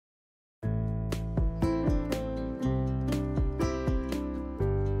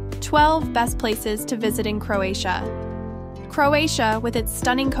12 Best Places to Visit in Croatia. Croatia, with its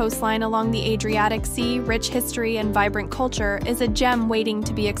stunning coastline along the Adriatic Sea, rich history, and vibrant culture, is a gem waiting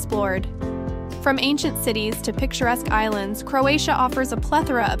to be explored. From ancient cities to picturesque islands, Croatia offers a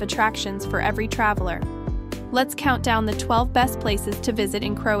plethora of attractions for every traveler. Let's count down the 12 best places to visit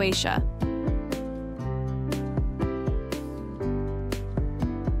in Croatia.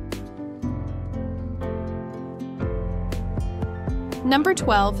 Number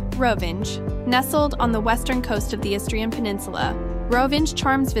 12, Rovinj. Nestled on the western coast of the Istrian Peninsula, Rovinj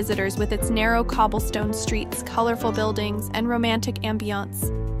charms visitors with its narrow cobblestone streets, colorful buildings, and romantic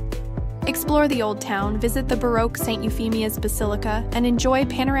ambiance. Explore the old town, visit the Baroque St. Euphemia's Basilica, and enjoy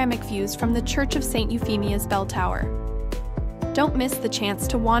panoramic views from the Church of St. Euphemia's bell tower. Don't miss the chance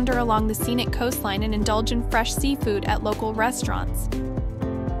to wander along the scenic coastline and indulge in fresh seafood at local restaurants.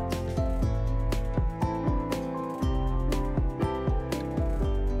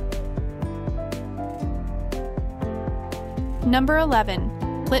 Number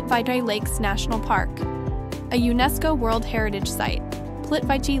 11, Plitvice Lakes National Park. A UNESCO World Heritage Site,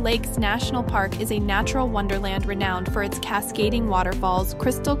 Plitvice Lakes National Park is a natural wonderland renowned for its cascading waterfalls,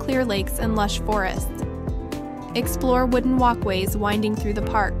 crystal-clear lakes, and lush forests. Explore wooden walkways winding through the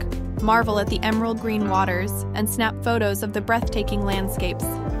park, marvel at the emerald green waters, and snap photos of the breathtaking landscapes.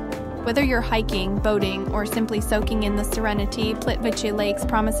 Whether you're hiking, boating, or simply soaking in the serenity, Plitvice Lakes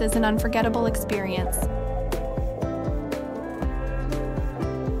promises an unforgettable experience.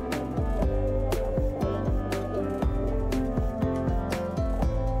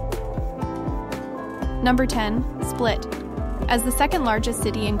 Number 10, Split. As the second largest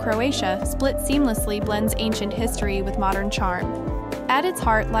city in Croatia, Split seamlessly blends ancient history with modern charm. At its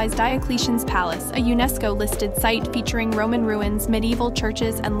heart lies Diocletian's Palace, a UNESCO-listed site featuring Roman ruins, medieval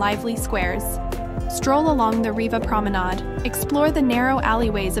churches, and lively squares. Stroll along the Riva Promenade, explore the narrow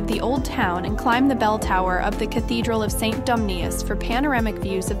alleyways of the old town, and climb the bell tower of the Cathedral of St. Domnius for panoramic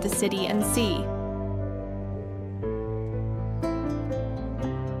views of the city and sea.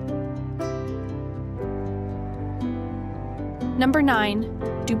 Number 9,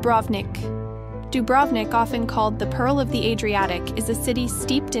 Dubrovnik. Dubrovnik, often called the Pearl of the Adriatic, is a city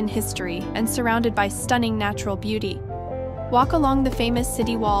steeped in history and surrounded by stunning natural beauty. Walk along the famous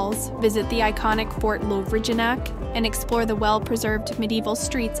city walls, visit the iconic Fort Lovrijenac, and explore the well-preserved medieval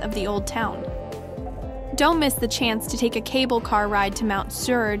streets of the old town. Don't miss the chance to take a cable car ride to Mount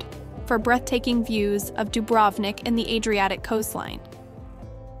Surd for breathtaking views of Dubrovnik and the Adriatic coastline.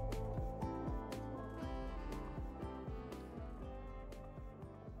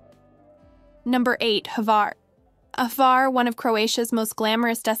 Number 8, Hvar. Hvar, one of Croatia's most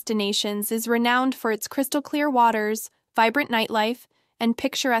glamorous destinations, is renowned for its crystal-clear waters, vibrant nightlife, and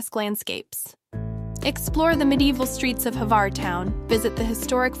picturesque landscapes. Explore the medieval streets of Hvar town, visit the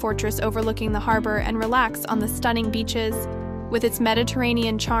historic fortress overlooking the harbor, and relax on the stunning beaches. With its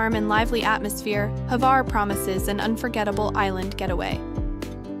Mediterranean charm and lively atmosphere, Hvar promises an unforgettable island getaway.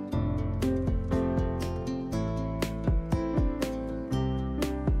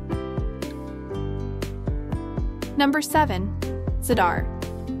 Number 7, Zadar.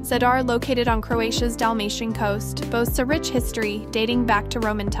 Zadar, located on Croatia's Dalmatian coast, boasts a rich history dating back to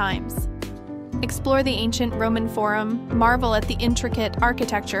Roman times. Explore the ancient Roman Forum, marvel at the intricate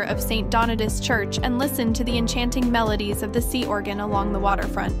architecture of St. Donatus Church, and listen to the enchanting melodies of the sea organ along the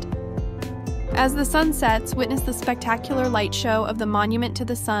waterfront. As the sun sets, witness the spectacular light show of the Monument to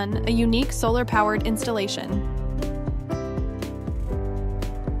the Sun, a unique solar-powered installation.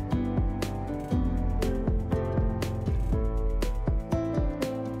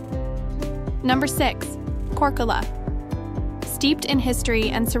 Number 6, Korčula. Steeped in history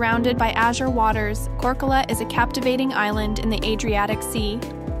and surrounded by azure waters, Korčula is a captivating island in the Adriatic Sea.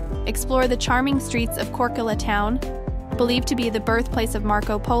 Explore the charming streets of Korčula town, believed to be the birthplace of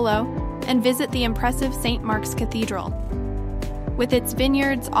Marco Polo, and visit the impressive St. Mark's Cathedral. With its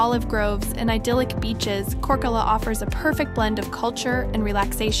vineyards, olive groves, and idyllic beaches, Korčula offers a perfect blend of culture and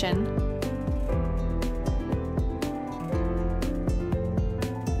relaxation.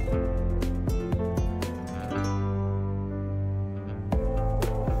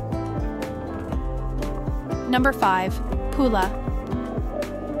 Number 5, Pula.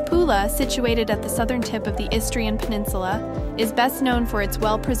 Pula, situated at the southern tip of the Istrian Peninsula, is best known for its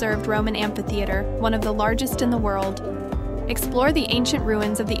well-preserved Roman amphitheater, one of the largest in the world. Explore the ancient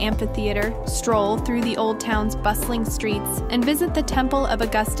ruins of the amphitheater, stroll through the old town's bustling streets, and visit the Temple of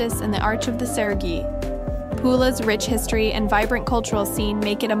Augustus and the Arch of the Sergii. Pula's rich history and vibrant cultural scene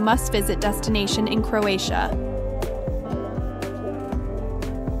make it a must-visit destination in Croatia.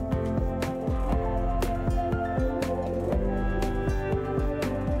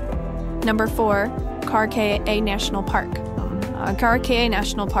 Number 4. Karkaye National Park. Karkaye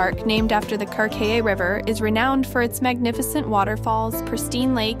National Park, named after the Karkaye River, is renowned for its magnificent waterfalls,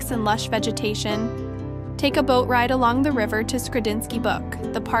 pristine lakes, and lush vegetation. Take a boat ride along the river to Skredinsky Buk,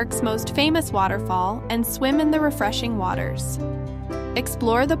 the park's most famous waterfall, and swim in the refreshing waters.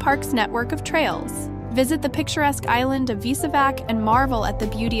 Explore the park's network of trails. Visit the picturesque island of Visevac and marvel at the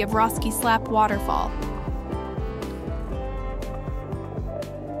beauty of Roski Slap waterfall.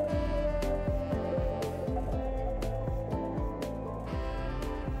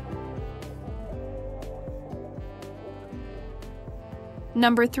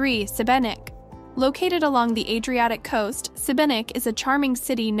 Number 3. Šibenik. Located along the Adriatic coast, Šibenik is a charming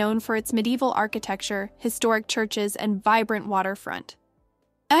city known for its medieval architecture, historic churches, and vibrant waterfront.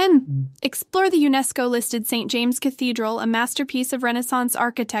 And explore the UNESCO-listed St. James Cathedral, a masterpiece of Renaissance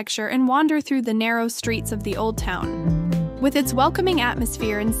architecture, and wander through the narrow streets of the Old Town. With its welcoming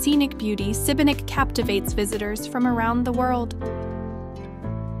atmosphere and scenic beauty, Šibenik captivates visitors from around the world.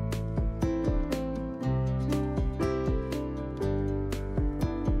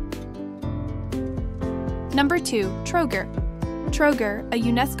 Number 2. Troger. Troger, a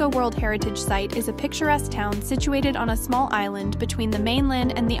UNESCO World Heritage Site, is a picturesque town situated on a small island between the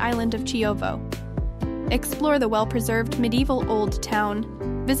mainland and the island of Chiovo. Explore the well-preserved medieval Old Town,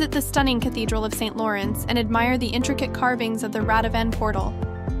 visit the stunning Cathedral of St. Lawrence, and admire the intricate carvings of the Radovan portal.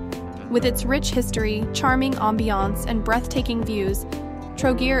 With its rich history, charming ambiance, and breathtaking views,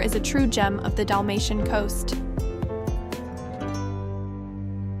 Troger is a true gem of the Dalmatian coast.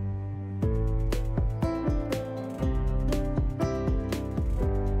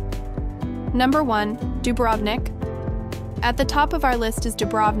 Number 1. Dubrovnik. At the top of our list is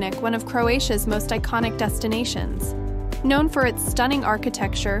Dubrovnik, one of Croatia's most iconic destinations. Known for its stunning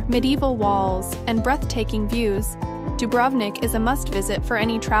architecture, medieval walls, and breathtaking views, Dubrovnik is a must-visit for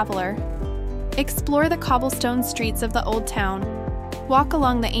any traveler. Explore the cobblestone streets of the Old Town, walk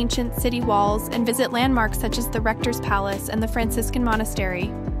along the ancient city walls, and visit landmarks such as the Rector's Palace and the Franciscan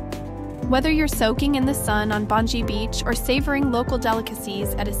Monastery. Whether you're soaking in the sun on Banji Beach or savoring local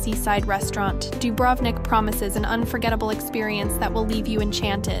delicacies at a seaside restaurant, Dubrovnik promises an unforgettable experience that will leave you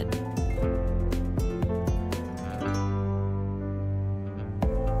enchanted.